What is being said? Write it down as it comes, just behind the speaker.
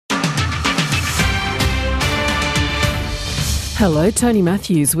Hello, Tony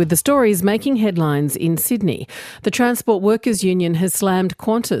Matthews with the stories making headlines in Sydney. The Transport Workers Union has slammed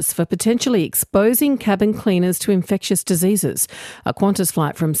Qantas for potentially exposing cabin cleaners to infectious diseases. A Qantas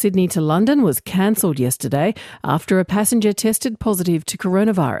flight from Sydney to London was cancelled yesterday after a passenger tested positive to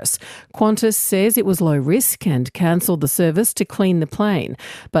coronavirus. Qantas says it was low risk and cancelled the service to clean the plane.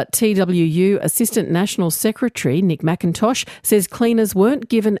 But TWU Assistant National Secretary Nick McIntosh says cleaners weren't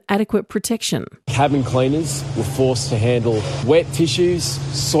given adequate protection. Cabin cleaners were forced to handle wet tissues,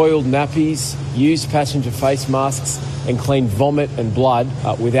 soiled nappies, used passenger face masks and clean vomit and blood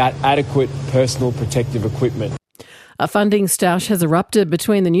without adequate personal protective equipment. A funding stoush has erupted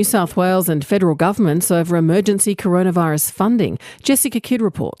between the New South Wales and federal governments over emergency coronavirus funding. Jessica Kidd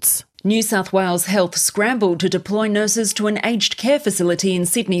reports. New South Wales Health scrambled to deploy nurses to an aged care facility in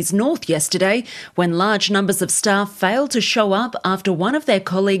Sydney's north yesterday when large numbers of staff failed to show up after one of their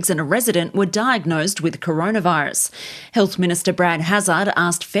colleagues and a resident were diagnosed with coronavirus. Health Minister Brad Hazzard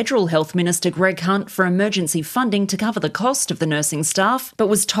asked Federal Health Minister Greg Hunt for emergency funding to cover the cost of the nursing staff, but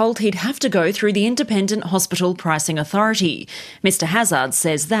was told he'd have to go through the Independent Hospital Pricing Authority. Mr Hazzard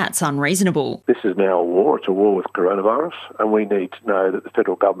says that's unreasonable. This is now a war. It's a war with coronavirus, and we need to know that the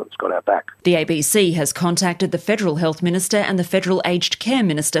federal government's got our back. The ABC has contacted the Federal Health Minister and the Federal Aged Care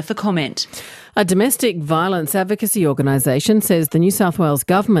Minister for comment. A domestic violence advocacy organisation says the New South Wales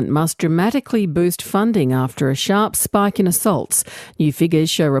government must dramatically boost funding after a sharp spike in assaults. New figures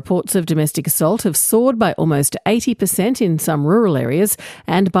show reports of domestic assault have soared by almost 80% in some rural areas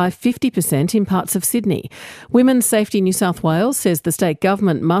and by 50% in parts of Sydney. Women's Safety New South Wales says the state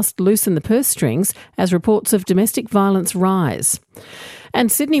government must loosen the purse strings as reports of domestic violence rise.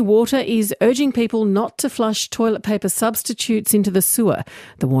 And Sydney Water is urging people not to flush toilet paper substitutes into the sewer.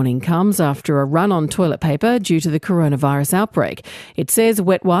 The warning comes after a run on toilet paper due to the coronavirus outbreak. It says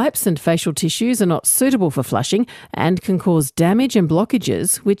wet wipes and facial tissues are not suitable for flushing and can cause damage and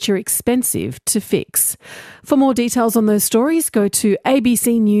blockages, which are expensive to fix. For more details on those stories, go to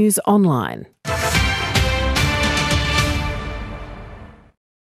ABC News Online.